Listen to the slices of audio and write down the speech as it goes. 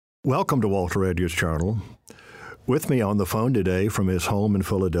Welcome to Walter Edwards Journal. With me on the phone today from his home in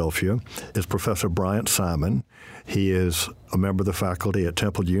Philadelphia is Professor Bryant Simon. He is a member of the faculty at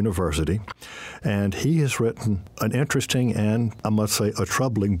Temple University, and he has written an interesting and, I must say, a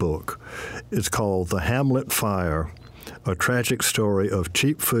troubling book. It's called The Hamlet Fire, a tragic story of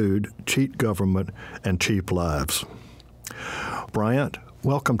cheap food, cheap government, and cheap lives. Bryant,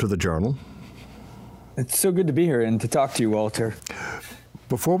 welcome to the Journal. It's so good to be here and to talk to you, Walter.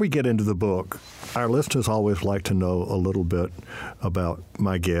 Before we get into the book, our listeners always like to know a little bit about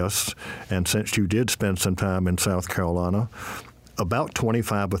my guests. And since you did spend some time in South Carolina, about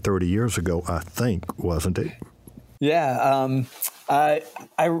 25 or 30 years ago, I think, wasn't it? Yeah.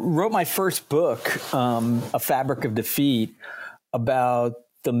 I wrote my first book, A Fabric of Defeat, about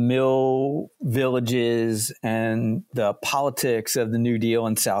the mill villages and the politics of the New Deal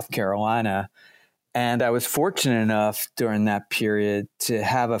in South Carolina. And I was fortunate enough during that period to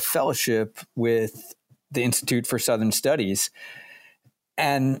have a fellowship with the Institute for Southern Studies.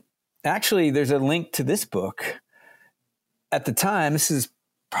 And actually, there's a link to this book. At the time, this is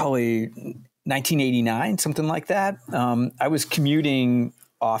probably 1989, something like that. I was commuting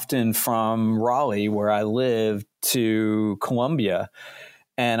often from Raleigh, where I lived, to Columbia.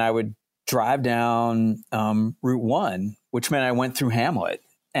 And I would drive down Route 1, which meant I went through Hamlet.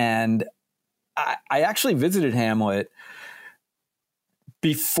 And I actually visited Hamlet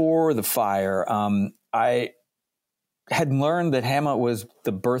before the fire. I had learned that Hamlet was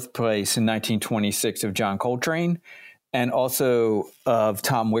the birthplace in 1926 of John Coltrane and also of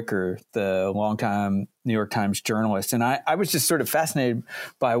Tom Wicker, the longtime New York Times journalist. And I was just sort of fascinated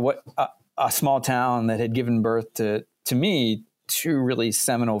by what a small town that had given birth to me, two really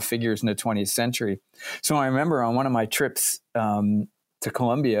seminal figures in the 20th century. So I remember on one of my trips to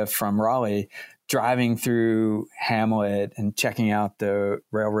Columbia from Raleigh, driving through Hamlet and checking out the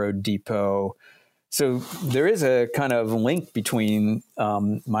railroad depot. So there is a kind of link between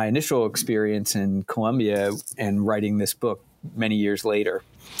my initial experience in Columbia and writing this book many years later.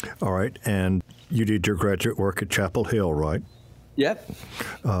 All right. And you did your graduate work at Chapel Hill, right? Yep.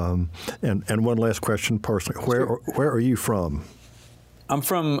 And one last question personally. Where are you from? I'm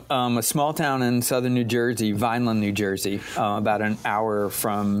from a small town in southern New Jersey, Vineland, New Jersey, about an hour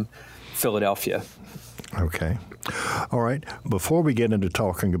from Philadelphia. Okay. All right. Before we get into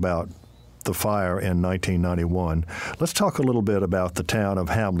talking about the fire in 1991, let's talk a little bit about the town of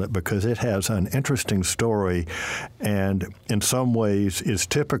Hamlet, because it has an interesting story and in some ways is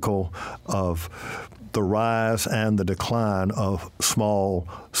typical of the rise and the decline of small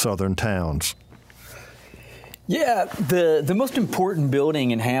southern towns. Yeah, the most important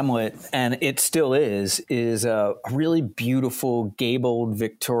building in Hamlet, and it still is a really beautiful gabled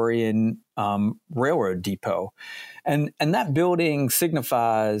Victorian railroad depot. And that building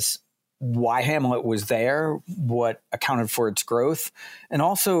signifies why Hamlet was there, what accounted for its growth, and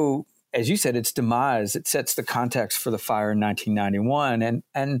also, as you said, its demise. It sets the context for the fire in 1991.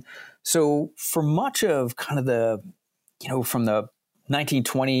 And so for much of kind of from the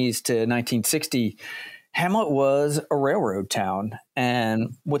 1920s to 1960, Hamlet was a railroad town.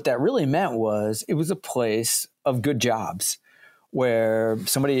 And what that really meant was it was a place of good jobs where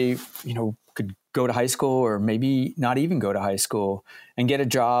somebody, could go to high school or maybe not even go to high school and get a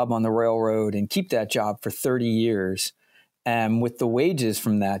job on the railroad and keep that job for 30 years. And with the wages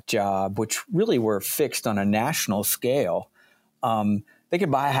from that job, which really were fixed on a national scale, they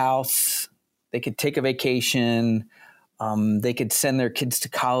could buy a house, they could take a vacation, they could send their kids to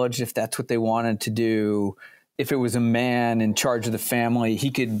college if that's what they wanted to do. If it was a man in charge of the family, he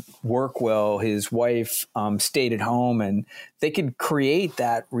could work well. His wife stayed at home, and they could create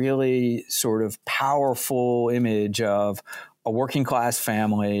that really sort of powerful image of a working class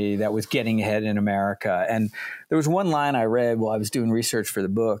family that was getting ahead in America. And there was one line I read while I was doing research for the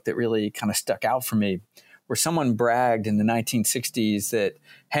book that really kind of stuck out for me, where someone bragged in the 1960s that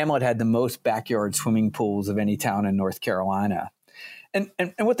Hamlet had the most backyard swimming pools of any town in North Carolina. And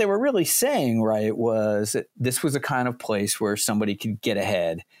what they were really saying, right, was that this was a kind of place where somebody could get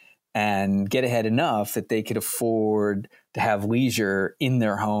ahead and get ahead enough that they could afford to have leisure in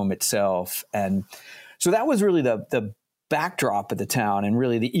their home itself. And so that was really the backdrop of the town and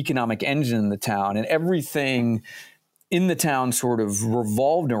really the economic engine of the town. And everything in the town sort of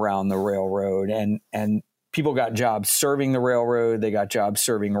revolved around the railroad. And people got jobs serving the railroad. They got jobs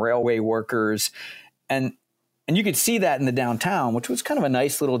serving railway workers. And you could see that in the downtown, which was kind of a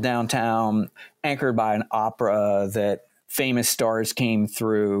nice little downtown anchored by an opera that famous stars came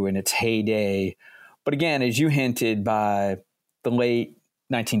through in its heyday. But again, as you hinted, by the late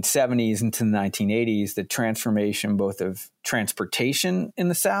 1970s into the 1980s, the transformation both of transportation in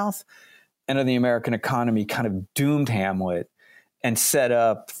the South and of the American economy kind of doomed Hamlet and set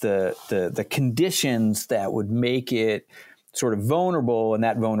up the conditions that would make it sort of vulnerable, and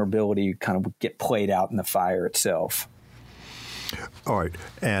that vulnerability kind of would get played out in the fire itself. All right.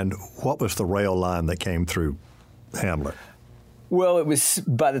 And what was the rail line that came through Hamlet? Well, it was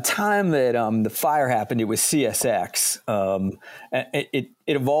by the time that the fire happened, it was CSX. It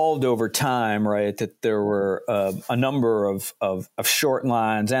evolved over time, right? That there were a number of short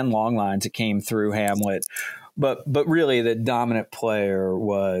lines and long lines that came through Hamlet, but really the dominant player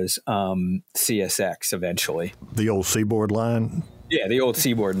was CSX eventually. The old Seaboard line? Yeah, the old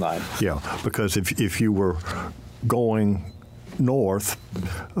Seaboard line. Yeah, because if you were going north,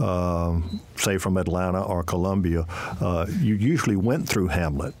 say from Atlanta or Columbia, you usually went through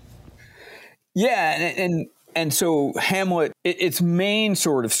Hamlet. Yeah, and so Hamlet, its main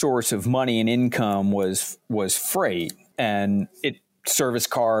sort of source of money and income was freight, and it serviced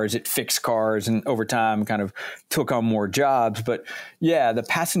cars, it fixed cars, and over time kind of took on more jobs. But yeah, the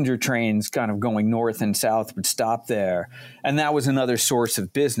passenger trains kind of going north and south would stop there. And that was another source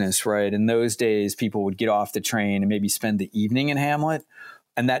of business, right? In those days, people would get off the train and maybe spend the evening in Hamlet.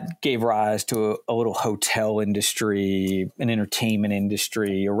 And that gave rise to a little hotel industry, an entertainment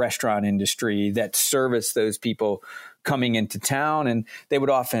industry, a restaurant industry that serviced those people coming into town. And they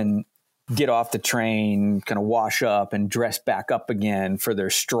would often get off the train, kind of wash up and dress back up again for their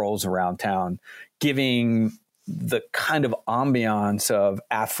strolls around town, giving the kind of ambiance of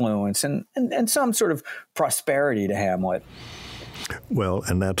affluence and some sort of prosperity to Hamlet. Well,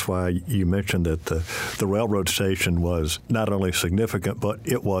 and that's why you mentioned that the railroad station was not only significant, but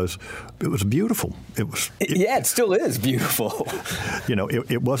it was beautiful. It still is beautiful. You know,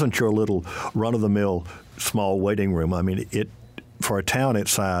 it wasn't your little run-of-the-mill small waiting room. I mean, for a town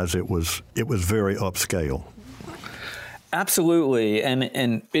its size, it was very upscale. Absolutely,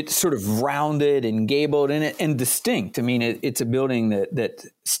 and it's sort of rounded and gabled and distinct. I mean, it's a building that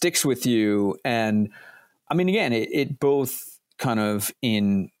sticks with you, and I mean, again, it both kind of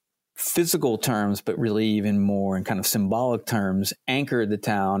in physical terms, but really even more in kind of symbolic terms, anchored the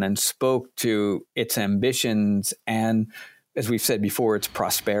town and spoke to its ambitions and, as we've said before, its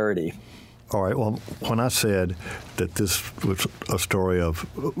prosperity. All right. Well, when I said that this was a story of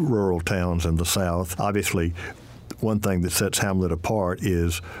rural towns in the South, obviously one thing that sets Hamlet apart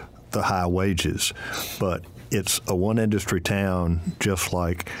is the high wages. But it's a one-industry town, just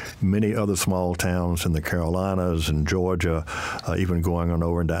like many other small towns in the Carolinas and Georgia, even going on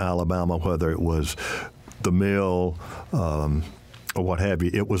over into Alabama, whether it was the mill or what have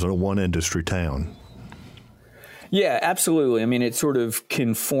you. It was a one-industry town. Yeah, absolutely. I mean, it sort of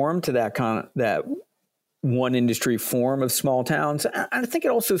conformed to that one industry form of small towns. I think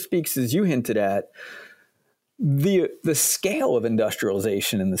it also speaks, as you hinted at, the scale of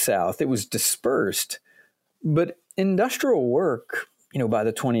industrialization in the South. It was dispersed, but industrial work, by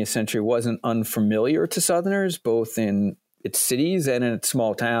the 20th century wasn't unfamiliar to Southerners, both in its cities and in its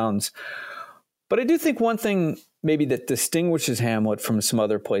small towns. But I do think one thing maybe that distinguishes Hamlet from some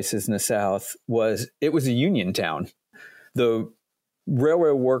other places in the South was it was a union town. The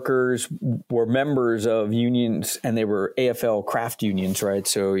railroad workers were members of unions, and they were AFL craft unions, right?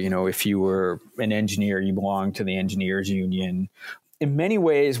 So, if you were an engineer, you belonged to the engineers union. In many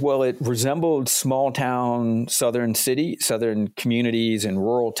ways, well, it resembled small town southern communities and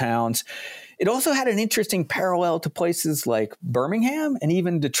rural towns. It also had an interesting parallel to places like Birmingham and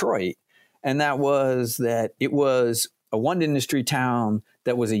even Detroit. And that was that it was a one industry town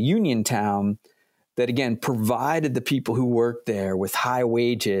that was a union town that, again, provided the people who worked there with high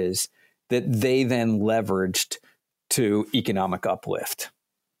wages that they then leveraged to economic uplift.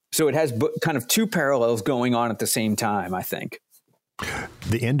 So it has kind of two parallels going on at the same time, I think.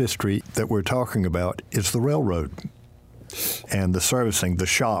 The industry that we're talking about is the railroad and the servicing, the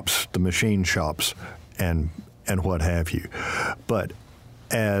shops, the machine shops, and what have you. But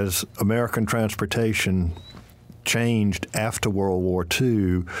as American transportation changed after World War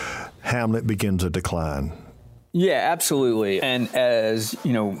II, Hamlet begins a decline. Yeah, absolutely. And as,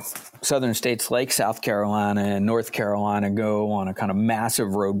 southern states like South Carolina and North Carolina go on a kind of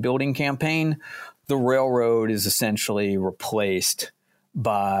massive road building campaign, the railroad is essentially replaced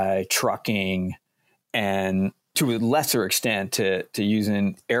by trucking and, to a lesser extent, to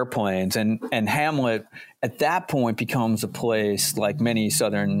using airplanes. And Hamlet at that point becomes a place, like many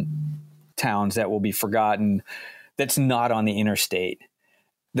southern towns that will be forgotten, that's not on the interstate.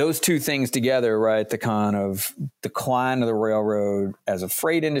 Those two things together, right, the kind of decline of the railroad as a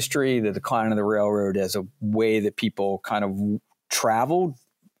freight industry, the decline of the railroad as a way that people kind of traveled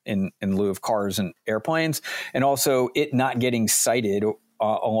in lieu of cars and airplanes, and also it not getting sighted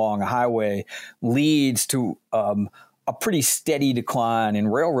along a highway leads to a pretty steady decline in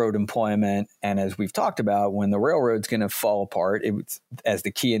railroad employment. And as we've talked about, when the railroad's going to fall apart, as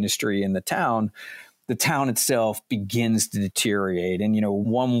the key industry in the town itself begins to deteriorate. And,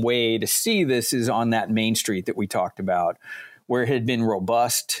 one way to see this is on that main street that we talked about, where it had been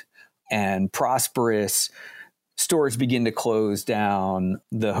robust and prosperous. Stores begin to close down.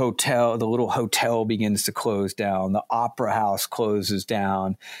 The little hotel begins to close down. The opera house closes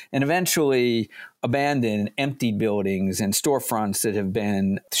down. And eventually, abandoned, emptied buildings and storefronts that have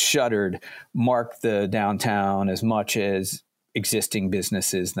been shuttered mark the downtown as much as existing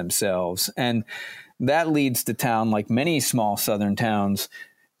businesses themselves. And that leads the town, like many small southern towns,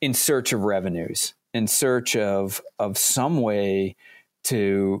 in search of revenues, in search of some way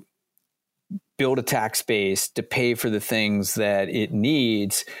to build a tax base to pay for the things that it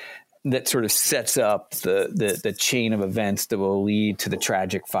needs, that sort of sets up the chain of events that will lead to the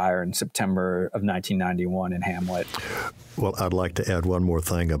tragic fire in September of 1991 in Hamlet. Well, I'd like to add one more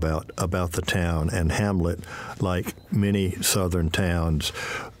thing about the town. And Hamlet, like many southern towns,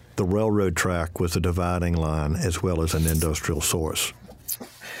 the railroad track was a dividing line as well as an industrial source.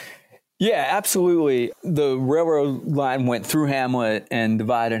 Yeah, absolutely. The railroad line went through Hamlet and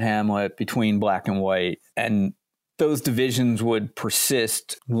divided Hamlet between black and white. And those divisions would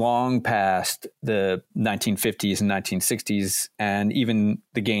persist long past the 1950s and 1960s and even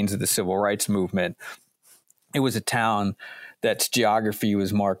the gains of the civil rights movement. It was a town that's geography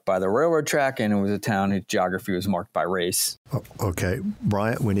was marked by the railroad track, and it was a town whose geography was marked by race. Okay.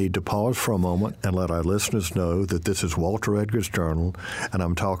 Bryant, we need to pause for a moment and let our listeners know that this is Walter Edgar's Journal, and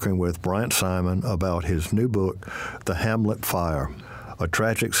I'm talking with Bryant Simon about his new book, The Hamlet Fire, a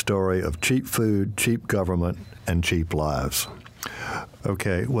tragic story of cheap food, cheap government, and cheap lives.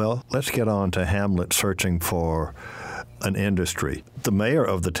 Okay, well, let's get on to Hamlet searching for an industry. The mayor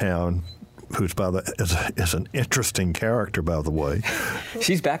of the town, who's is an interesting character, by the way.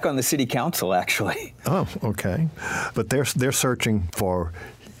 She's back on the city council, actually. Oh, okay. But they're searching for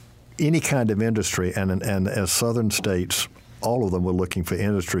any kind of industry, and as southern states, all of them were looking for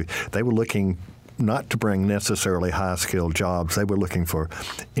industry. They were looking not to bring necessarily high-skilled jobs. They were looking for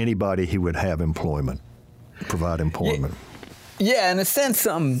anybody who would have employment, provide employment. Yeah, in a sense,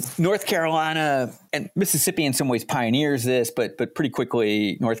 North Carolina and Mississippi in some ways pioneers this, but pretty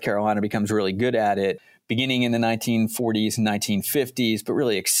quickly North Carolina becomes really good at it, beginning in the 1940s and 1950s, but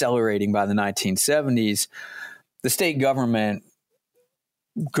really accelerating by the 1970s. The state government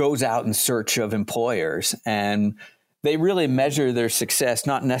goes out in search of employers, and they really measure their success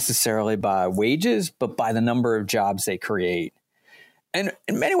not necessarily by wages, but by the number of jobs they create. And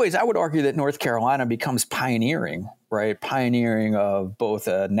in many ways, I would argue that North Carolina becomes pioneering, right? Pioneering of both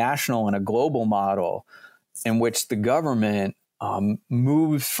a national and a global model in which the government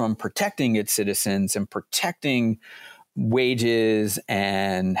moves from protecting its citizens and protecting wages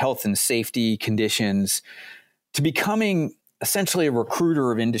and health and safety conditions to becoming essentially a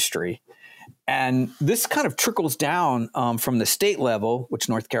recruiter of industry. And this kind of trickles down from the state level, which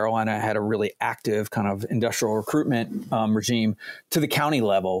North Carolina had a really active kind of industrial recruitment regime, to the county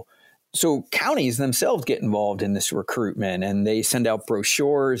level. So counties themselves get involved in this recruitment, and they send out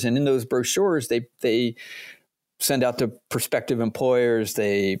brochures. And in those brochures, they send out to prospective employers.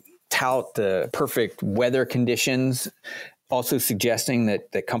 They tout the perfect weather conditions, also suggesting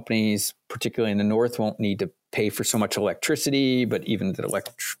that companies, particularly in the North, won't need to pay for so much electricity, but even the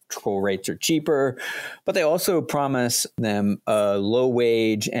electrical rates are cheaper. But they also promise them a low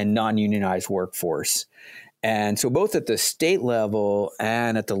wage and non-unionized workforce. And so both at the state level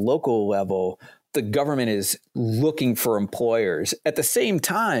and at the local level, the government is looking for employers. At the same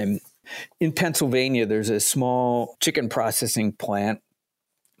time, in Pennsylvania, there's a small chicken processing plant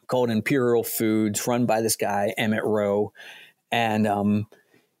called Imperial Foods, run by this guy, Emmett Rowe. And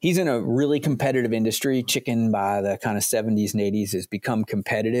he's in a really competitive industry. Chicken by the kind of 70s and 80s has become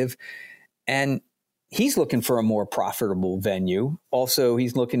competitive. And he's looking for a more profitable venue. Also,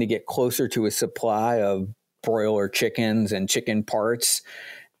 he's looking to get closer to a supply of broiler chickens and chicken parts.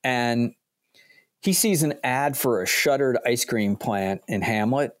 And he sees an ad for a shuttered ice cream plant in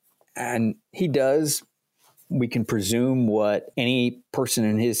Hamlet. And he does, we can presume, what any person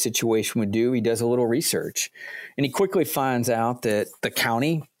in his situation would do. He does a little research. And he quickly finds out that the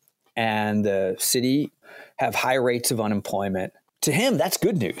county and the city have high rates of unemployment. To him, that's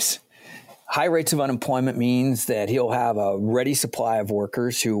good news. High rates of unemployment means that he'll have a ready supply of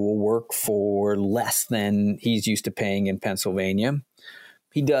workers who will work for less than he's used to paying in Pennsylvania.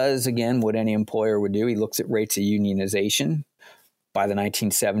 He does, again, what any employer would do. He looks at rates of unionization. by the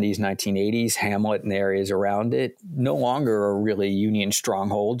 1970s, 1980s, Hamlet and the areas around it no longer are really union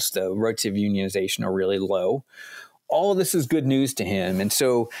strongholds. The rates of unionization are really low. All of this is good news to him. And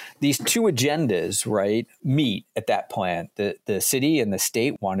so these two agendas, right, meet at that plant. The city and the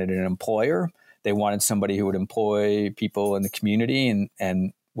state wanted an employer. They wanted somebody who would employ people in the community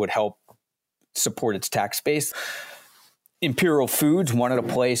and would help support its tax base. Imperial Foods wanted a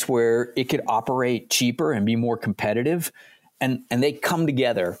place where it could operate cheaper and be more competitive. And they come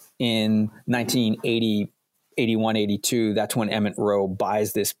together in 1980, 81, 82. That's when Emmett Rowe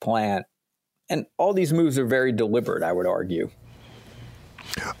buys this plant. And all these moves are very deliberate, I would argue.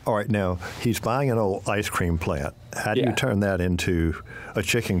 All right, now, he's buying an old ice cream plant. How do you turn that into a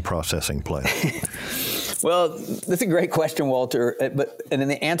chicken processing plant? Well, that's a great question, Walter. And then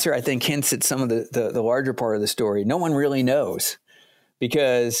the answer, I think, hints at some of the larger part of the story. No one really knows,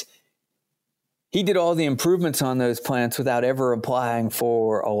 because he did all the improvements on those plants without ever applying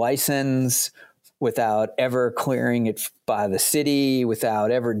for a license, without ever clearing it by the city, without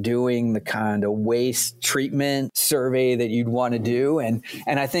ever doing the kind of waste treatment survey that you'd want to do. And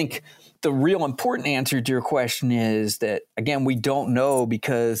I think the real important answer to your question is that, again, we don't know,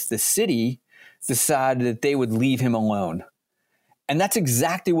 because the city decided that they would leave him alone. And that's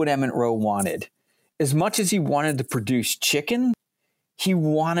exactly what Emmett Rowe wanted. As much as he wanted to produce chicken, he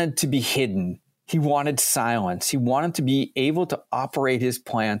wanted to be hidden. He wanted silence. He wanted to be able to operate his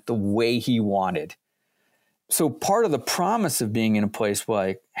plant the way he wanted. So part of the promise of being in a place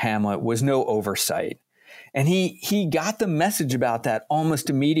like Hamlet was no oversight. And he got the message about that almost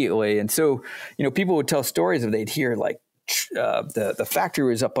immediately. And so, people would tell stories of, they'd hear like the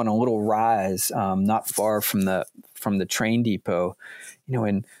factory was up on a little rise not far from the train depot,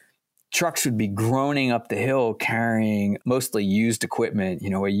 and trucks would be groaning up the hill carrying mostly used equipment,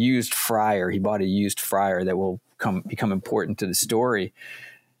 a used fryer. He bought a used fryer that will become important to the story.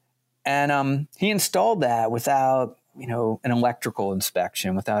 And he installed that without, an electrical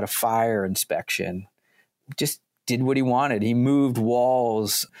inspection, without a fire inspection. Just did what he wanted. He moved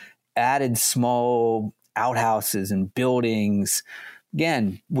walls, added small outhouses and buildings,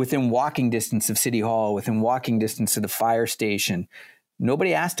 again, within walking distance of City Hall, within walking distance of the fire station.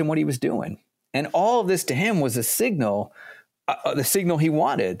 Nobody asked him what he was doing. And all of this to him was a signal, the signal he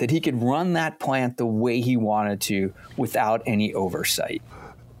wanted, that he could run that plant the way he wanted to without any oversight.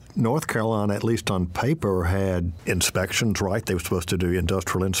 North Carolina, at least on paper, had inspections, right? They were supposed to do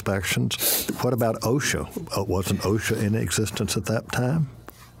industrial inspections. What about OSHA? Wasn't OSHA in existence at that time?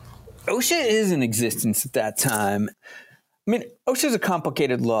 OSHA is in existence at that time. I mean, OSHA is a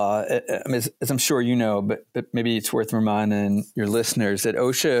complicated law, as I'm sure you know, but maybe it's worth reminding your listeners that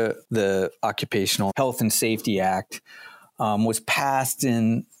OSHA, the Occupational Health and Safety Act, was passed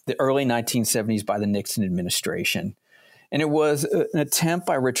in the early 1970s by the Nixon administration. And it was an attempt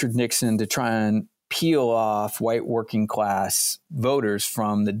by Richard Nixon to try and peel off white working class voters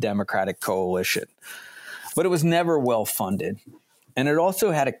from the Democratic coalition. But it was never well funded. And it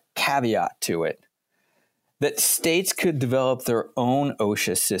also had a caveat to it, that states could develop their own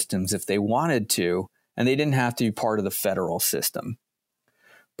OSHA systems if they wanted to, and they didn't have to be part of the federal system.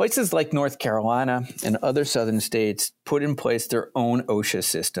 Places like North Carolina and other southern states put in place their own OSHA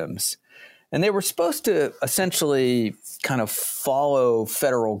systems. And they were supposed to essentially kind of follow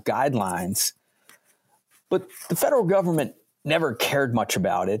federal guidelines. But the federal government never cared much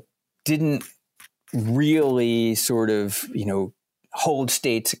about it, didn't really sort of, hold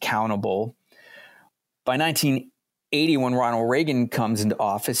states accountable. By 1980, when Ronald Reagan comes into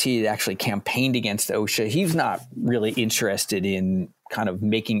office, he had actually campaigned against OSHA. He's not really interested in kind of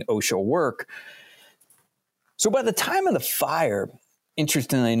making OSHA work. So by the time of the fire,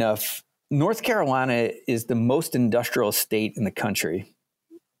 interestingly enough, North Carolina is the most industrial state in the country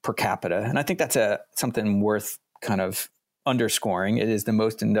per capita. And I think that's something worth kind of underscoring. It is the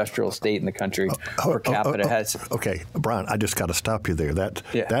most industrial state in the country per capita. Okay, Brian, I just got to stop you there.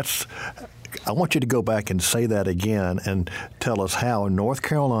 That's. I want you to go back and say that again and tell us how North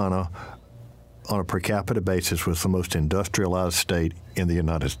Carolina, on a per capita basis, was the most industrialized state in the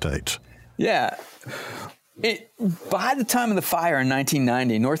United States. Yeah. By the time of the fire in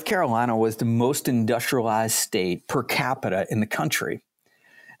 1990, North Carolina was the most industrialized state per capita in the country.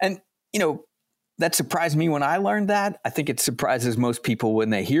 And, that surprised me when I learned that. I think it surprises most people when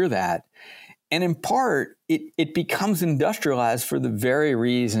they hear that. And in part, it becomes industrialized for the very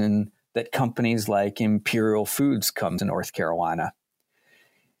reason that companies like Imperial Foods come to North Carolina.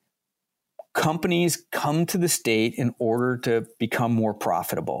 Companies come to the state in order to become more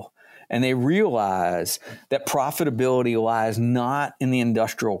profitable. And they realize that profitability lies not in the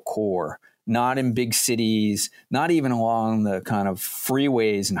industrial core, not in big cities, not even along the kind of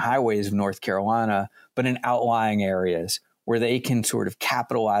freeways and highways of North Carolina, but in outlying areas where they can sort of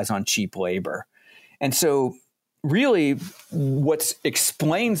capitalize on cheap labor. And so really what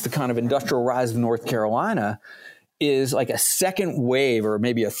explains the kind of industrial rise of North Carolina is like a second wave or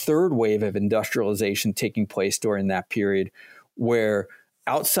maybe a third wave of industrialization taking place during that period, where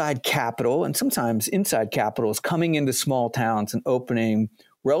outside capital and sometimes inside capital is coming into small towns and opening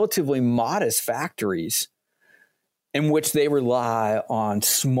relatively modest factories in which they rely on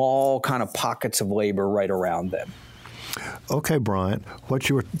small kind of pockets of labor right around them. Okay, Bryant, what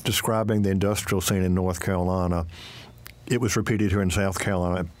you were describing, the industrial scene in North Carolina, it was repeated here in South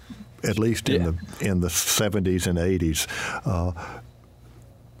Carolina, at least in the 70s and 80s.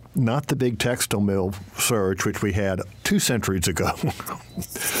 Not the big textile mill surge, which we had 2 centuries ago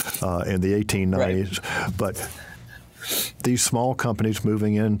in the 1890s, right. But these small companies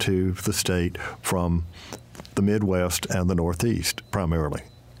moving into the state from the Midwest and the Northeast primarily.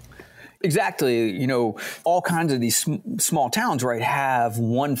 Exactly. You know, all kinds of these small towns, right, have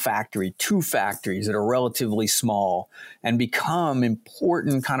 1 factory, 2 factories that are relatively small and become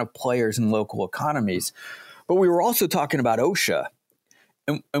important kind of players in local economies. But we were also talking about OSHA.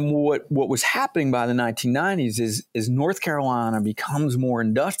 And what was happening by the 1990s is North Carolina becomes more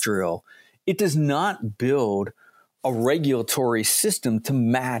industrial. It does not build a regulatory system to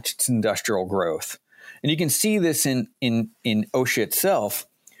match its industrial growth. And you can see this in OSHA itself.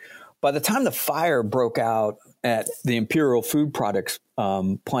 By the time the fire broke out at the Imperial Food Products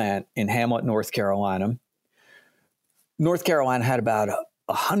plant in Hamlet, North Carolina had about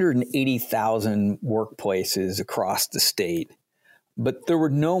 180,000 workplaces across the state. But there were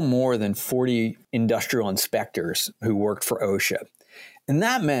no more than 40 industrial inspectors who worked for OSHA. And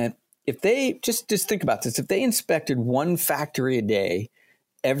that meant if they, just think about this, if they inspected 1 factory a day,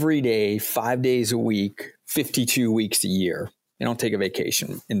 every day, 5 days a week, 52 weeks a year, they don't take a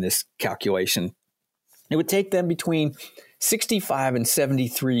vacation in this calculation, it would take them between 65 and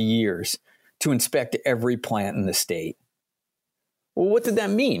 73 years to inspect every plant in the state. Well, what did that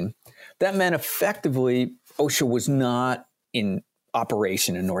mean? That meant effectively OSHA was not in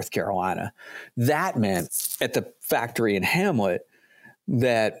operation in North Carolina. That meant at the factory in Hamlet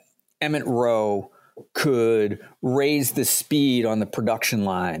that Emmett Rowe could raise the speed on the production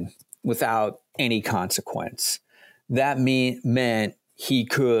line without any consequence. That meant he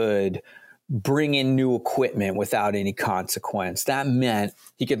could bring in new equipment without any consequence. That meant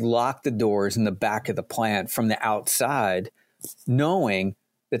he could lock the doors in the back of the plant from the outside, knowing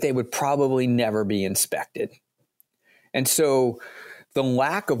that they would probably never be inspected. And so the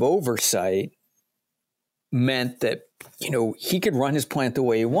lack of oversight meant that, he could run his plant the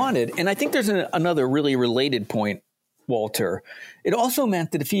way he wanted. And I think there's another really related point, Walter. It also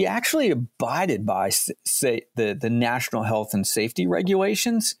meant that if he actually abided by, say, the national health and safety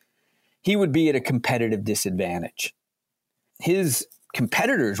regulations, he would be at a competitive disadvantage. His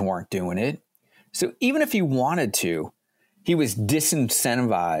competitors weren't doing it. So even if he wanted to, he was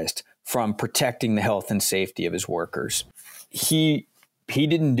disincentivized from protecting the health and safety of his workers. He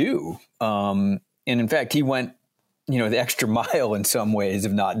didn't do. And in fact, he went the extra mile in some ways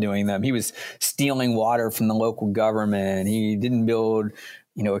of not doing them. He was stealing water from the local government. He didn't build,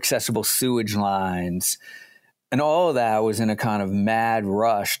 accessible sewage lines. And all of that was in a kind of mad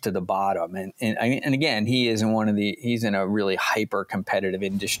rush to the bottom. And again, he's in a really hyper competitive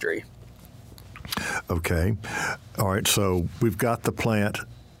industry. Okay. All right. So we've got the plant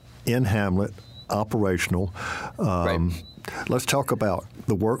in Hamlet operational. Right. Let's talk about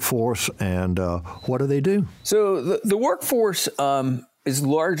the workforce and what do they do? So the workforce is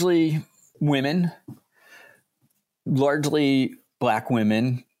largely women, largely Black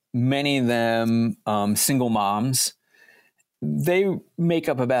women, many of them single moms. They make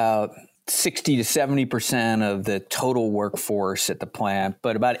up about 60 to 70% of the total workforce at the plant,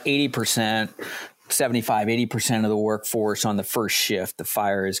 but about 80%, 75, 80% of the workforce on the first shift. The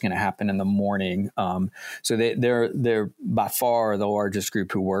fire is going to happen in the morning. So they're by far the largest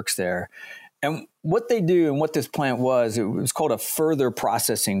group who works there. And what they do and what this plant was, it was called a further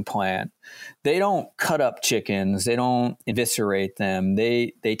processing plant. They don't cut up chickens. They don't eviscerate them.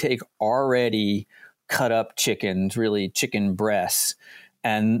 They take already cut up chickens, really chicken breasts.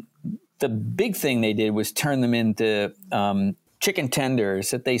 And the big thing they did was turn them into chicken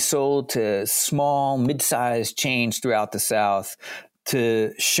tenders that they sold to small, mid-sized chains throughout the South,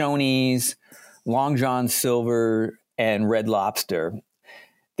 to Shoney's, Long John Silver, and Red Lobster.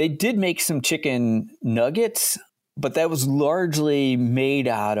 They did make some chicken nuggets, but that was largely made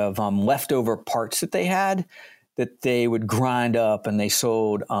out of leftover parts that they had that they would grind up and they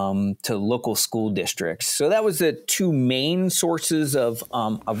sold to local school districts. So that was the two main sources of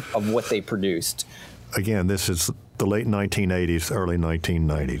what they produced. Again, this is the late 1980s, early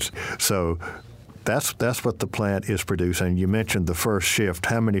 1990s. So that's what the plant is producing. You mentioned the first shift.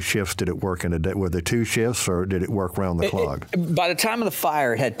 How many shifts did it work in a day? Were there two shifts, or did it work round the clock? By the time of the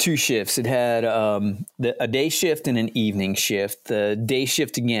fire, it had two shifts. It had a day shift and an evening shift. The day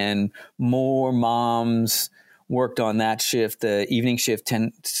shift, again, more moms worked on that shift. The evening shift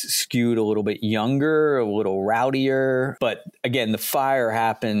skewed a little bit younger, a little rowdier. But again, the fire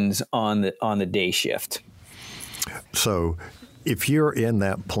happens on the day shift. So if you're in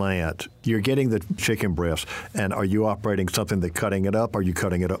that plant, you're getting the chicken breast, and are you operating something that's cutting it up? Are you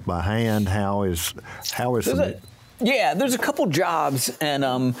cutting it up by hand? There's a couple jobs,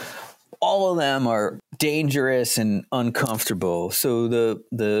 and all of them are dangerous and uncomfortable. So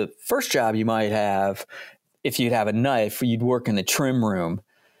the first job you might have, if you'd have a knife, you'd work in the trim room.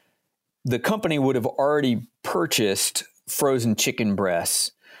 The company would have already purchased frozen chicken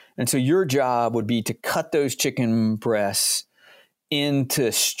breasts. And so your job would be to cut those chicken breasts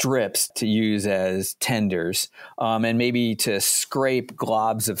into strips to use as tenders, and maybe to scrape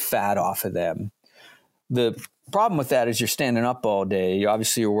globs of fat off of them. The problem with that is you're standing up all day.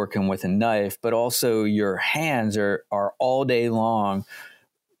 Obviously, you're working with a knife, but also your hands are all day long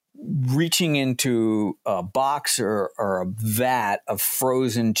reaching into a box or a vat of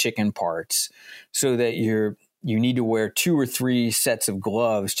frozen chicken parts, so that you need to wear 2 or 3 sets of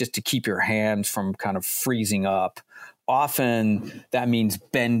gloves just to keep your hands from kind of freezing up. Often that means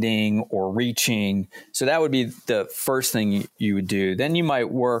bending or reaching. So that would be the first thing you would do. Then you might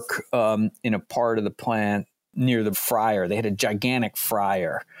work in a part of the plant near the fryer. They had a gigantic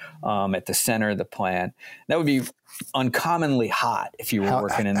fryer at the center of the plant. That would be uncommonly hot if you were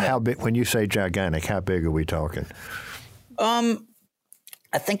working in there. How big? When you say gigantic, how big are we talking?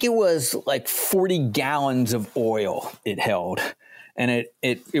 I think it was like 40 gallons of oil it held. And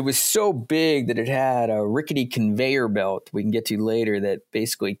it was so big that it had a rickety conveyor belt we can get to later that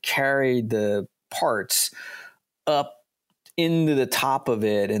basically carried the parts up into the top of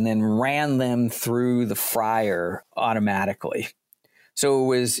it and then ran them through the fryer automatically. So it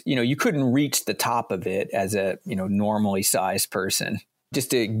was, you couldn't reach the top of it as a, normally sized person.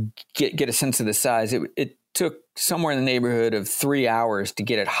 Just to get a sense of the size, it took somewhere in the neighborhood of 3 hours to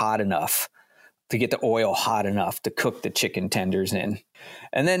get it hot enough, to get the oil hot enough to cook the chicken tenders in.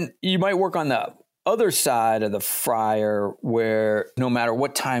 And then you might work on the other side of the fryer where no matter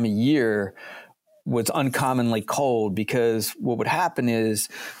what time of year was uncommonly cold, because what would happen is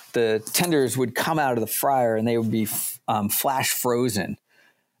the tenders would come out of the fryer and they would be flash frozen.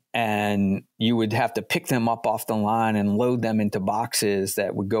 And you would have to pick them up off the line and load them into boxes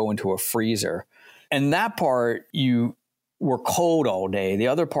that would go into a freezer. And that part, you were cold all day. The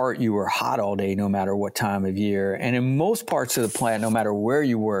other part, you were hot all day, no matter what time of year. And in most parts of the plant, no matter where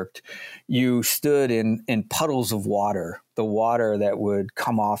you worked, you stood in puddles of water, the water that would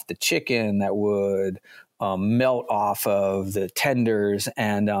come off the chicken, that would melt off of the tenders.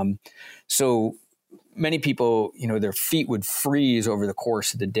 And so many people, their feet would freeze over the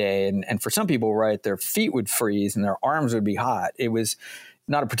course of the day. And for some people, right, their feet would freeze and their arms would be hot. It was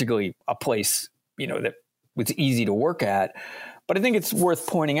not a place, that was easy to work at. But I think it's worth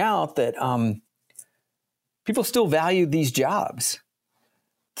pointing out that people still valued these jobs.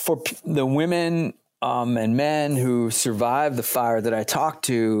 For the women and men who survived the fire that I talked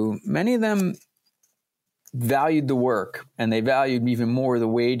to, many of them valued the work, and they valued even more the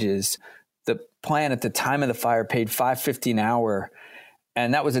wages. The plant at the time of the fire paid $5.50 an hour,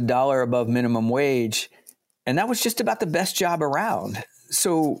 and that was $1 above minimum wage. And that was just about the best job around.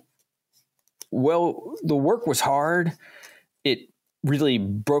 So, well, the work was hard. It really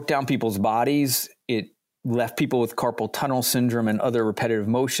broke down people's bodies. It left people with carpal tunnel syndrome and other repetitive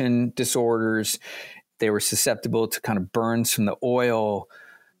motion disorders. They were susceptible to kind of burns from the oil.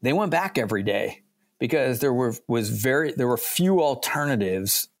 They went back every day because there were few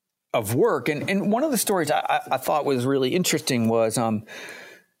alternatives of work. And one of the stories I thought was really interesting was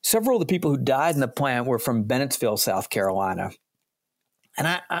several of the people who died in the plant were from Bennettsville, South Carolina. And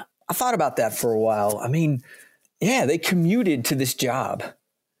I thought about that for a while. I mean, yeah, they commuted to this job.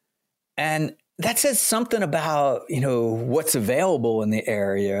 And that says something about, what's available in the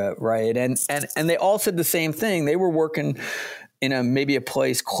area, right? And they all said the same thing. They were working in maybe a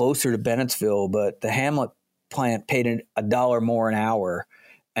place closer to Bennettsville, but the Hamlet plant paid $1 more an hour.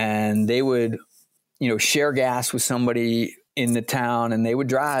 And they would, share gas with somebody in the town, and they would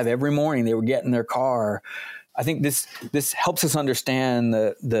drive every morning. They would get in their car. I think this helps us understand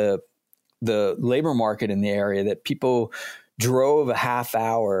the the labor market in the area that people drove a half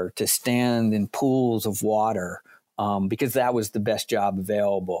hour to stand in pools of water because that was the best job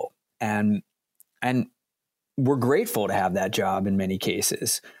available. And we're grateful to have that job in many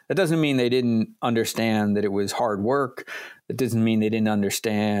cases. That doesn't mean they didn't understand that it was hard work. That doesn't mean they didn't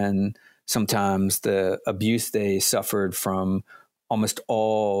understand sometimes the abuse they suffered from almost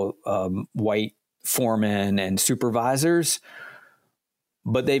all white foremen and supervisors,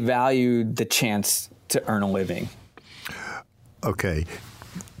 but they valued the chance to earn a living. Okay.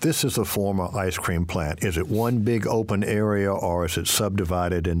 This is a former ice cream plant. Is it one big open area, or is it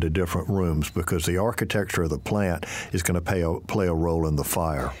subdivided into different rooms? Because the architecture of the plant is going to play a role in the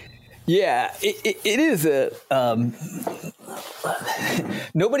fire. Yeah, it is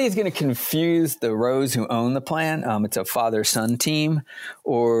nobody's going to confuse the Rose who own the plant. It's a father-son team,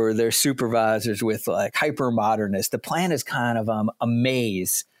 or their supervisors with like hyper-modernists. The plant is kind of a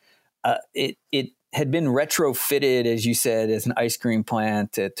maze. It had been retrofitted, as you said, as an ice cream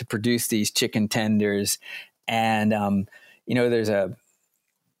plant to produce these chicken tenders. And, there's a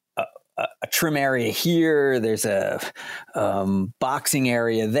trim area here. There's a boxing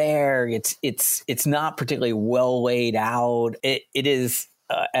area there. It's not particularly well laid out. It is,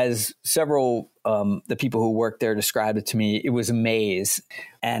 as several the people who worked there described it to me, it was a maze.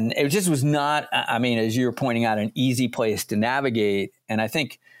 And it just was not, as you were pointing out, an easy place to navigate. And I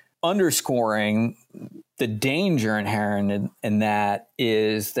think underscoring the danger inherent in that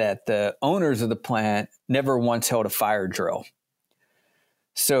is that the owners of the plant never once held a fire drill.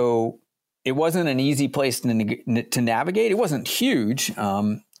 So it wasn't an easy place to navigate. It wasn't huge.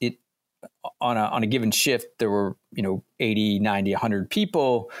 On a given shift, there were 80, 90, 100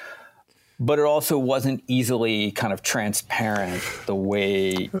 people, but it also wasn't easily kind of transparent the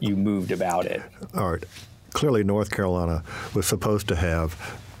way you moved about it. All right. Clearly, North Carolina was supposed to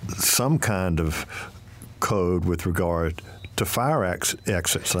have some kind of code with regard to fire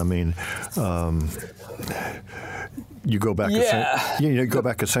exits. You go back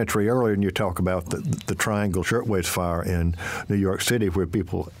a century earlier, and you talk about the Triangle Shirtwaist Fire in New York City, where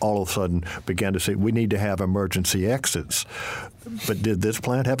people all of a sudden began to say, we need to have emergency exits. But did this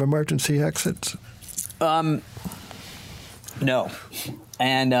plant have emergency exits? No.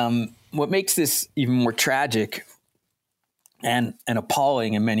 And what makes this even more tragic and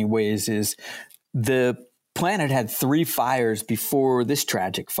appalling in many ways is the plant had 3 fires before this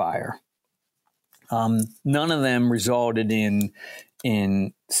tragic fire. None of them resulted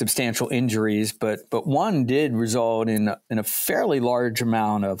in substantial injuries, but one did result in a fairly large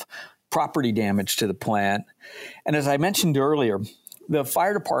amount of property damage to the plant. And as I mentioned earlier, the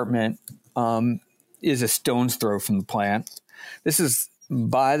fire department is a stone's throw from the plant. This is,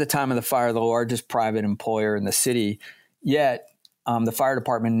 by the time of the fire, the largest private employer in the city. Yet, the fire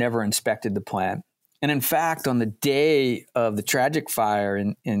department never inspected the plant. And in fact, on the day of the tragic fire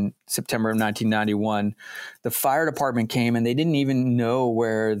in September of 1991, the fire department came and they didn't even know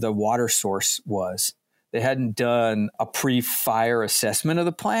where the water source was. They hadn't done a pre-fire assessment of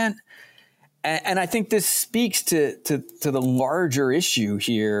the plant. And I think this speaks to the larger issue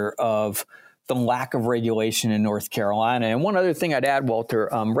here of the lack of regulation in North Carolina. And one other thing I'd add, Walter,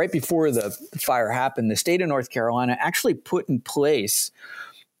 right before the fire happened, the state of North Carolina actually put in place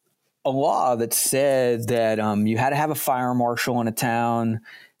a law that said that you had to have a fire marshal in a town,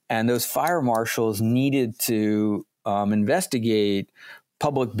 and those fire marshals needed to investigate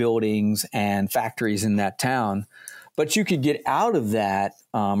public buildings and factories in that town. But you could get out of that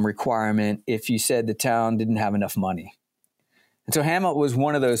requirement if you said the town didn't have enough money. And so Hamlet was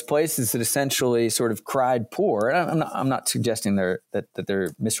one of those places that essentially sort of cried poor. And I'm not suggesting that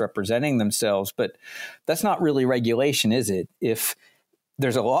they're misrepresenting themselves, but that's not really regulation, is it? If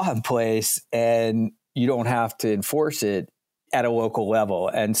there's a law in place and you don't have to enforce it at a local level.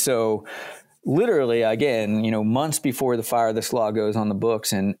 And so literally, again, months before the fire, this law goes on the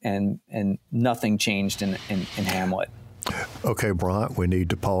books and nothing changed in Hamlet. Okay, Bryant, we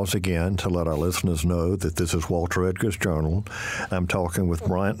need to pause again to let our listeners know that this is Walter Edgar's Journal. I'm talking with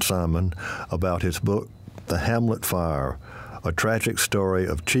Bryant Simon about his book, The Hamlet Fire, a tragic story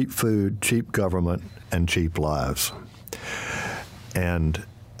of cheap food, cheap government, and cheap lives. And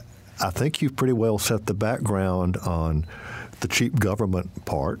I think you've pretty well set the background on the cheap government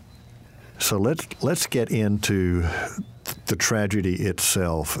part. So let's get into the tragedy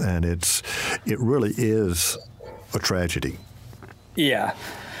itself, and it really is a tragedy. Yeah.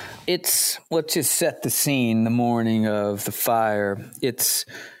 Let's just set the scene the morning of the fire. It's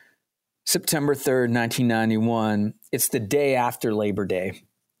September 3rd, 1991. It's the day after Labor Day,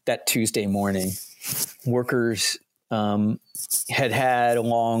 that Tuesday morning. Workers had a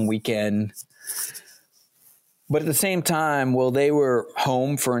long weekend. But at the same time, while they were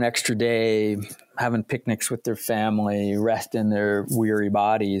home for an extra day, having picnics with their family, resting their weary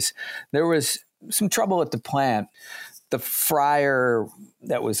bodies, there was some trouble at the plant. The fryer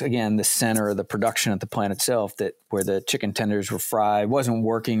that was, again, the center of the production at the plant itself, that where the chicken tenders were fried, wasn't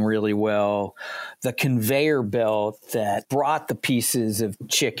working really well. The conveyor belt that brought the pieces of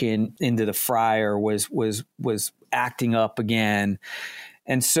chicken into the fryer was acting up again.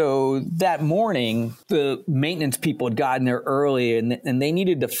 And so that morning, the maintenance people had gotten there early, and they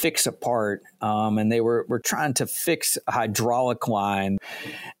needed to fix a part. And they were trying to fix a hydraulic line.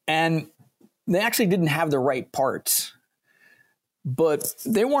 And they actually didn't have the right parts. But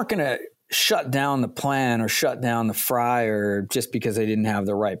they weren't going to shut down the plant or shut down the fryer just because they didn't have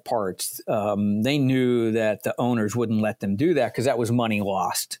the right parts. They knew that the owners wouldn't let them do that because that was money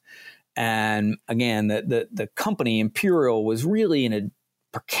lost. And again, the company, Imperial, was really in a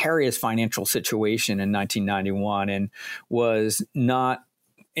precarious financial situation in 1991 and was not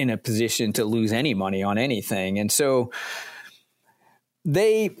in a position to lose any money on anything. And so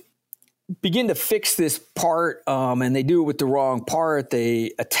they begin to fix this part, and they do it with the wrong part.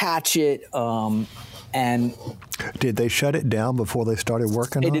 They attach it, and did they shut it down before they started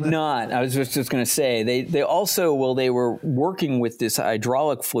working on it? They did not. I was just going to say, they also, while they were working with this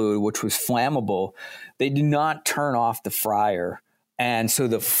hydraulic fluid, which was flammable, they did not turn off the fryer. And so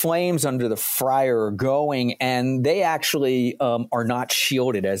the flames under the fryer are going, and they actually are not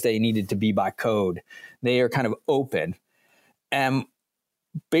shielded as they needed to be by code. They are kind of open. And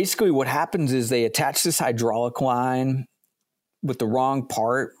basically what happens is they attach this hydraulic line with the wrong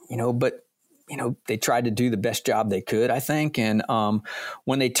part, but they tried to do the best job they could, I think. And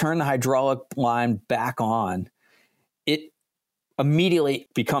when they turn the hydraulic line back on, it immediately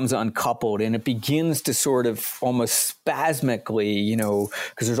becomes uncoupled, and it begins to sort of almost spasmically,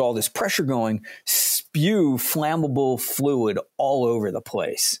 because there's all this pressure going, spew flammable fluid all over the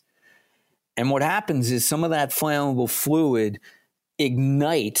place. And what happens is some of that flammable fluid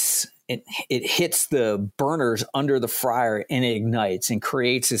ignites, it hits the burners under the fryer, and it ignites and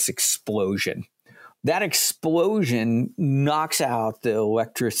creates this explosion. That explosion knocks out the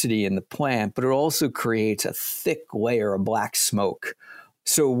electricity in the plant, but it also creates a thick layer of black smoke.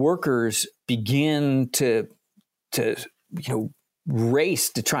 So workers begin to race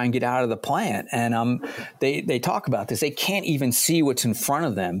to try and get out of the plant. And they talk about this. They can't even see what's in front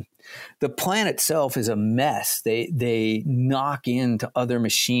of them. The plant itself is a mess. They knock into other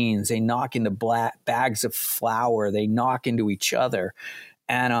machines. They knock into black bags of flour. They knock into each other.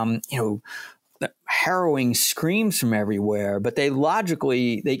 And, the harrowing screams from everywhere, but they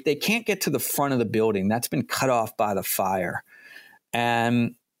can't get to the front of the building. That's been cut off by the fire.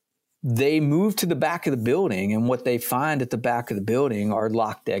 And they move to the back of the building, and what they find at the back of the building are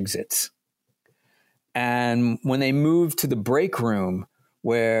locked exits. And when they move to the break room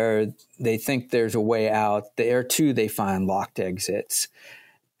where they think there's a way out, there too they find locked exits.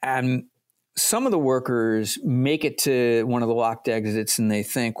 And some of the workers make it to one of the locked exits, and they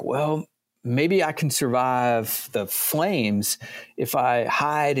think, well, maybe I can survive the flames if I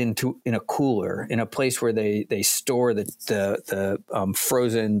hide in a cooler, in a place where they store the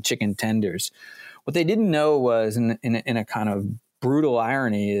frozen chicken tenders. What they didn't know was, in a kind of brutal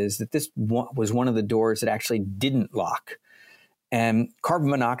irony, is that this was one of the doors that actually didn't lock. And carbon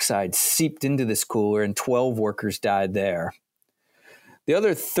monoxide seeped into this cooler, and 12 workers died there. The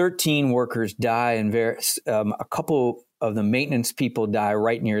other 13 workers die in a couple of the maintenance people die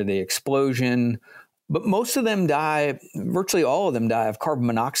right near the explosion, but most of them die, virtually all of them die of carbon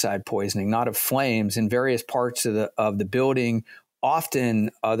monoxide poisoning, not of flames, in various parts of the building,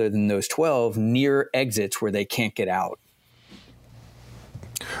 often, other than those 12, near exits where they can't get out.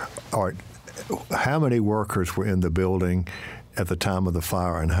 All right. How many workers were in the building at the time of the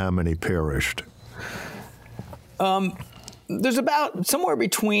fire, and how many perished? There's about somewhere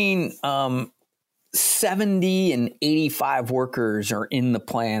between 70 and 85 workers are in the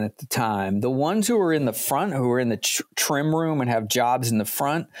plant at the time. The ones who are in the front, who are in the trim room and have jobs in the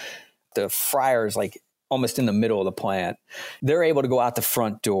front, the fryer is like almost in the middle of the plant. They're able to go out the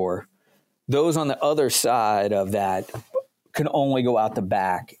front door. Those on the other side of that can only go out the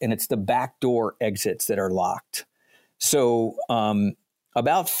back, and it's the back door exits that are locked. So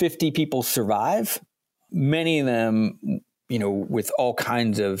about 50 people survive, many of them with all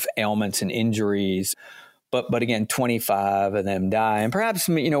kinds of ailments and injuries. But again, 25 of them die. And perhaps,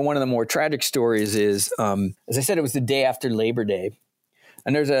 one of the more tragic stories is, as I said, it was the day after Labor Day.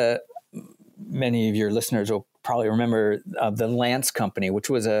 And many of your listeners will probably remember the Lance Company, which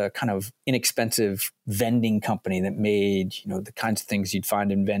was a kind of inexpensive vending company that made, the kinds of things you'd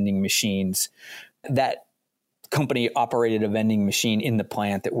find in vending machines. That company operated a vending machine in the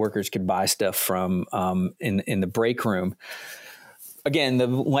plant that workers could buy stuff from in the break room. Again, the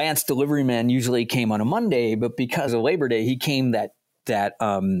Lance delivery man usually came on a Monday, but because of Labor Day, he came that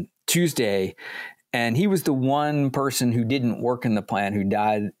Tuesday. And he was the one person who didn't work in the plant who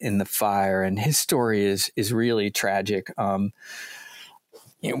died in the fire. And his story is really tragic. As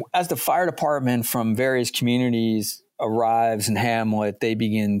the fire department from various communities arrives in Hamlet, they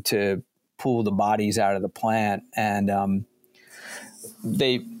begin to pull the bodies out of the plant. And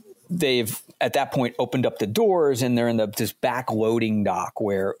they've at that point opened up the doors, and they're in this back loading dock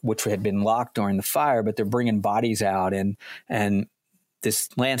which had been locked during the fire, but they're bringing bodies out, and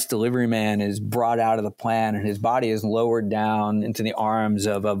this Lance delivery man is brought out of the plant, and his body is lowered down into the arms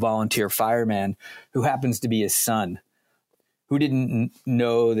of a volunteer fireman who happens to be his son, who didn't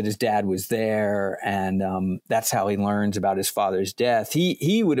know that his dad was there. And that's how he learns about his father's death.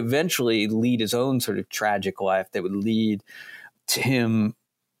 He would eventually lead his own sort of tragic life that would lead to him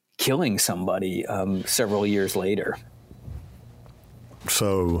killing somebody several years later.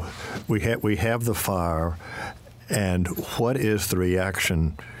 So we have the fire. And what is the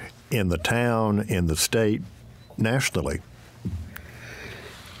reaction in the town, in the state, nationally?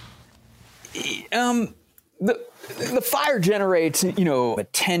 The fire generates,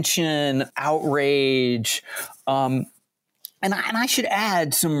 attention, outrage, and I should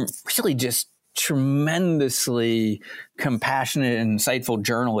add some really just tremendously compassionate and insightful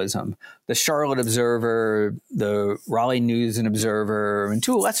journalism. The Charlotte Observer, the Raleigh News and Observer, and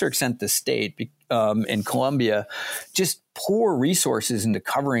to a lesser extent the State in Columbia, just pour resources into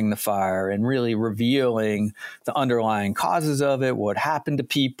covering the fire and really revealing the underlying causes of it, what happened to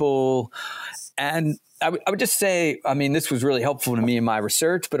people. And I would just say, this was really helpful to me in my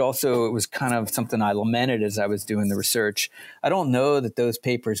research, but also it was kind of something I lamented as I was doing the research. I don't know that those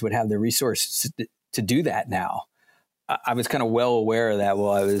papers would have the resources to do that now. I was kind of well aware of that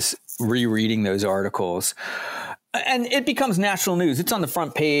while I was rereading those articles. And it becomes national news. It's on the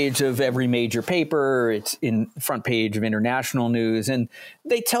front page of every major paper. It's in the front page of international news. And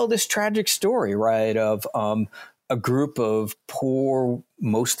they tell this tragic story, right, of a group of poor,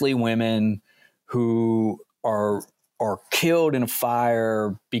 mostly women, who are killed in a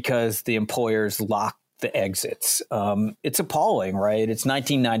fire because the employers locked the exits. It's appalling, right? It's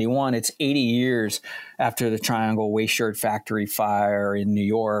 1991. It's 80 years after the Triangle Waist Shirt Factory fire in New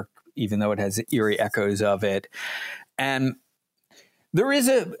York, even though it has eerie echoes of it. And there is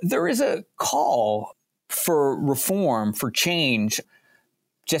a call for reform, for change.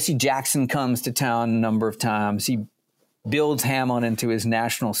 Jesse Jackson comes to town a number of times. He builds Hamlet into his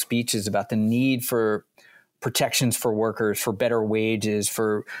national speeches about the need for protections for workers, for better wages,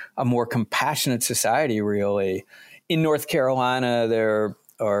 for a more compassionate society, really. In North Carolina, there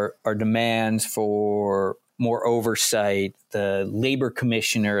are demands for more oversight. The labor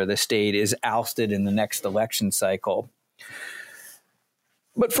commissioner of the state is ousted in the next election cycle.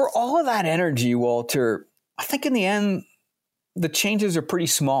 But for all of that energy, Walter, I think in the end, the changes are pretty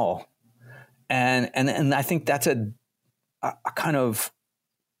small. And I think that's a kind of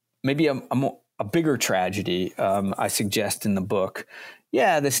maybe a bigger tragedy, I suggest in the book.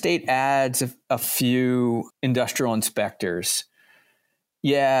 Yeah, the state adds a few industrial inspectors.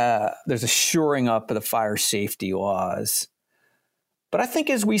 Yeah, there's a shoring up of the fire safety laws. But I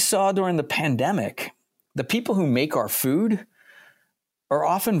think as we saw during the pandemic, the people who make our food are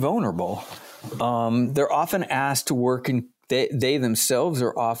often vulnerable. They're often asked to work in, they themselves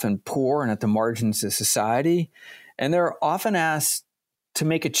are often poor and at the margins of society. And they're often asked to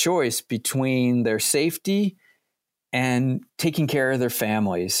make a choice between their safety and taking care of their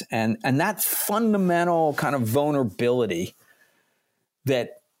families. And that fundamental kind of vulnerability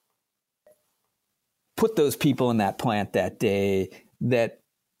that put those people in that plant that day, that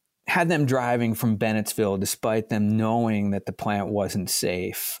had them driving from Bennettsville despite them knowing that the plant wasn't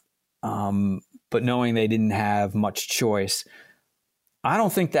safe, but knowing they didn't have much choice. I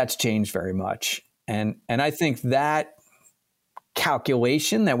don't think that's changed very much. And I think that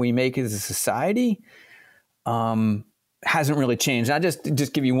calculation that we make as a society hasn't really changed. I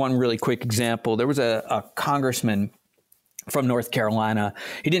just give you one really quick example. There was a congressman from North Carolina.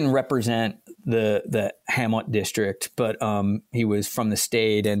 He didn't represent the Hamlet district, but he was from the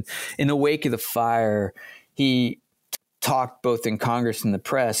state. And in the wake of the fire, he talked both in Congress and the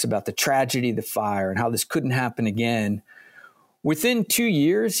press about the tragedy of the fire and how this couldn't happen again. Within 2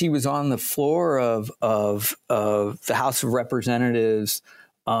 years, he was on the floor of the House of Representatives,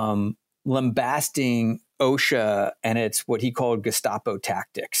 lambasting OSHA and it's what he called Gestapo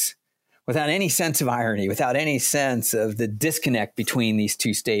tactics, without any sense of irony, without any sense of the disconnect between these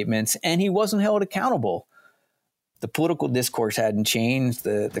two statements. And he wasn't held accountable. The political discourse hadn't changed.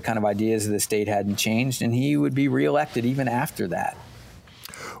 The kind of ideas of the state hadn't changed. And he would be reelected even after that.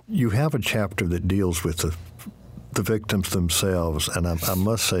 You have a chapter that deals with the victims themselves, and I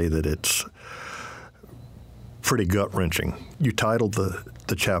must say that it's pretty gut-wrenching. You titled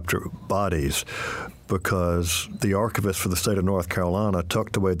the chapter Bodies because the archivist for the state of North Carolina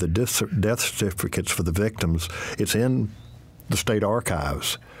tucked away the death certificates for the victims. It's in the state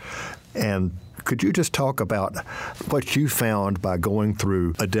archives. And could you just talk about what you found by going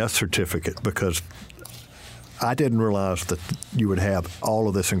through a death certificate? Because I didn't realize that you would have all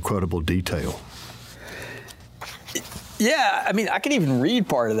of this incredible detail. Yeah, I mean, I could even read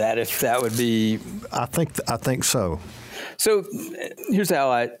part of that if that would be... I think so. So here's how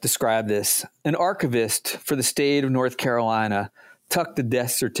I describe this. An archivist for the state of North Carolina tucked the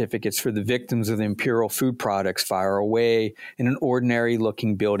death certificates for the victims of the Imperial Food Products fire away in an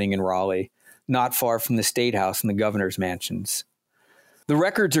ordinary-looking building in Raleigh, not far from the State House and the governor's mansions. The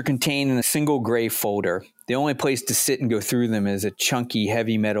records are contained in a single gray folder. The only place to sit and go through them is a chunky,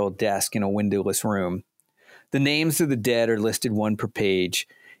 heavy metal desk in a windowless room. The names of the dead are listed one per page.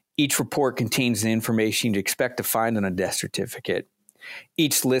 Each report contains the information you'd expect to find on a death certificate.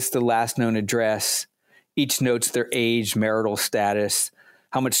 Each lists the last known address. Each notes their age, marital status,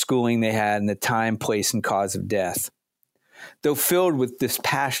 how much schooling they had, and the time, place, and cause of death. Though filled with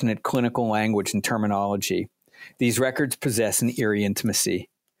dispassionate clinical language and terminology, these records possess an eerie intimacy.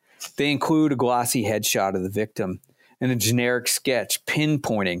 They include a glossy headshot of the victim and a generic sketch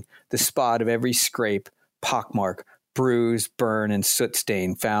pinpointing the spot of every scrape, pockmark, bruise, burn, and soot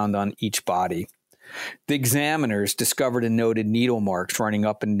stain found on each body. The examiners discovered and noted needle marks running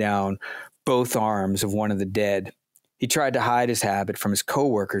up and down both arms of one of the dead. He tried to hide his habit from his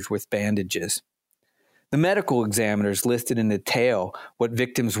coworkers with bandages. The medical examiners listed in detail what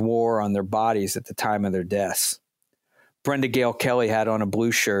victims wore on their bodies at the time of their deaths. Brenda Gale Kelly had on a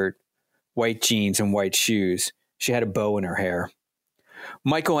blue shirt, white jeans, and white shoes. She had a bow in her hair.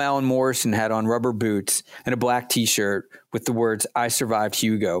 Michael Allen Morrison had on rubber boots and a black T-shirt with the words, "I survived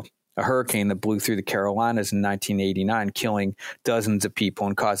Hugo," a hurricane that blew through the Carolinas in 1989, killing dozens of people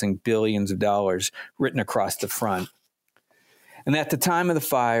and causing billions of dollars, written across the front. And at the time of the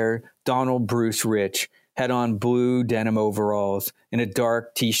fire, Donald Bruce Rich had on blue denim overalls and a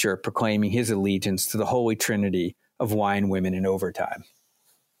dark T-shirt proclaiming his allegiance to the Holy Trinity of wine, women, and overtime.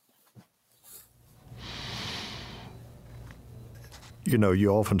 You know, you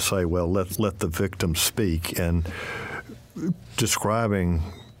often say, well, let the victim speak, and describing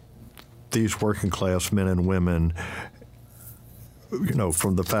these working class men and women, you know,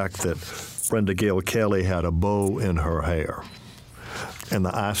 from the fact that Brenda Gale Kelly had a bow in her hair and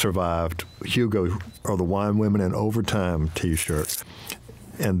the "I survived Hugo" or the "Wine, Women, and Overtime" T-shirt.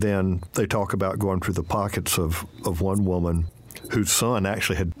 And then they talk about going through the pockets of one woman whose son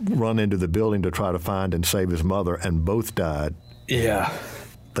actually had run into the building to try to find and save his mother, and both died. Yeah.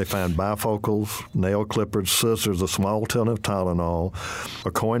 They found bifocals, nail clippers, scissors, a small tin of Tylenol,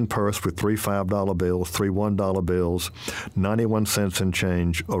 a coin purse with 3 $5 bills, 3 $1 bills, 91 cents in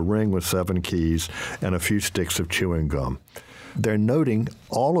change, a ring with 7 keys, and a few sticks of chewing gum. They're noting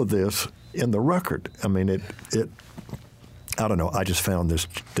all of this in the record. I mean, it I don't know. I just found this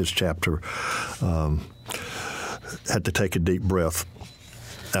chapter, had to take a deep breath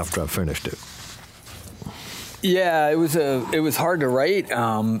after I finished it. Yeah, it was hard to write.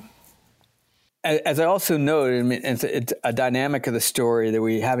 As I also noted, I mean, it's a dynamic of the story that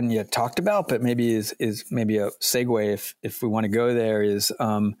we haven't yet talked about, but maybe is maybe a segue if we want to go there, is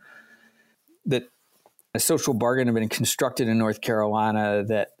that a social bargain had been constructed in North Carolina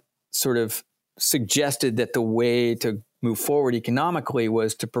that sort of suggested that the way to move forward economically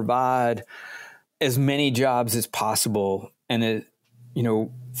was to provide as many jobs as possible and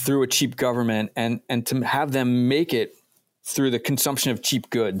through a cheap government, and to have them make it through the consumption of cheap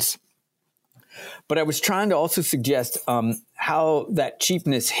goods. But I was trying to also suggest how that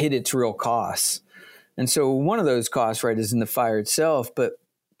cheapness hid its real costs. And so one of those costs, right, is in the fire itself. But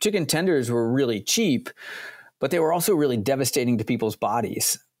chicken tenders were really cheap, but they were also really devastating to people's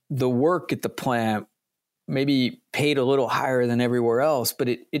bodies. The work at the plant maybe paid a little higher than everywhere else, but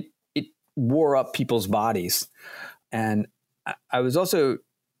it wore up people's bodies. And I was also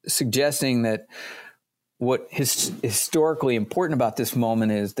suggesting that what is historically important about this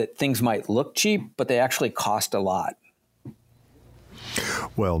moment is that things might look cheap, but they actually cost a lot.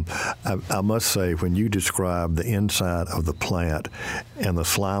 Well, I must say, when you described the inside of the plant and the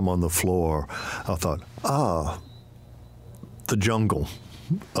slime on the floor, I thought, the jungle,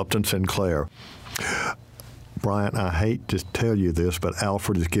 Upton Sinclair. Bryant, I hate to tell you this, but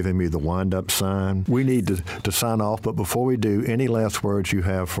Alfred is giving me the wind-up sign. We need to sign off, but before we do, any last words you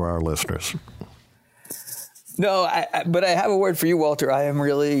have for our listeners? No, but I have a word for you, Walter. I am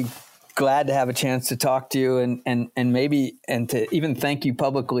really glad to have a chance to talk to you and to even thank you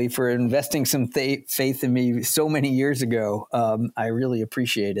publicly for investing some faith in me so many years ago. I really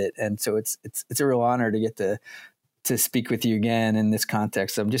appreciate it. And so it's a real honor to get to speak with you again in this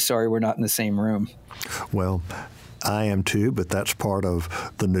context. I'm just sorry we're not in the same room. Well, I am too, but that's part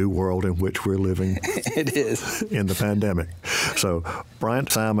of the new world in which we're living. It is. In the pandemic. So,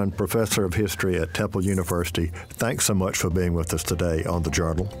 Bryant Simon, professor of history at Temple University, thanks so much for being with us today on The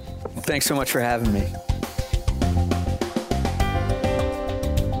Journal. Thanks so much for having me.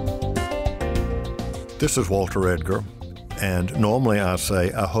 This is Walter Edgar, and normally I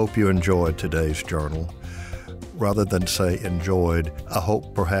say, I hope you enjoyed today's Journal. Rather than say enjoyed, I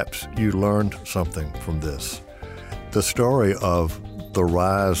hope perhaps you learned something from this. The story of the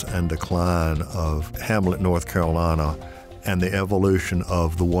rise and decline of Hamlet, North Carolina, and the evolution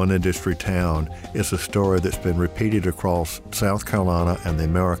of the one-industry town is a story that's been repeated across South Carolina and the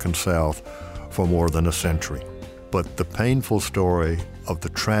American South for more than a century. But the painful story of the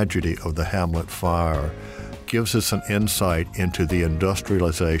tragedy of the Hamlet fire gives us an insight into the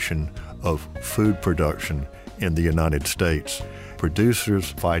industrialization of food production in the United States.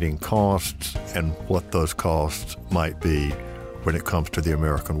 Producers fighting costs and what those costs might be when it comes to the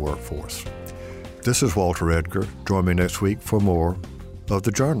American workforce. This is Walter Edgar. Join me next week for more of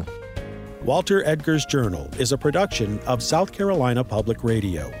The Journal. Walter Edgar's Journal is a production of South Carolina Public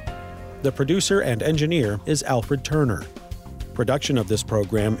Radio. The producer and engineer is Alfred Turner. Production of this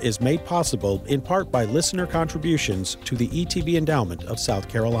program is made possible in part by listener contributions to the ETV Endowment of South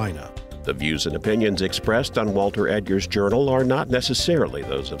Carolina. The views and opinions expressed on Walter Edgar's Journal are not necessarily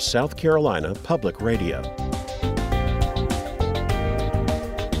those of South Carolina Public Radio.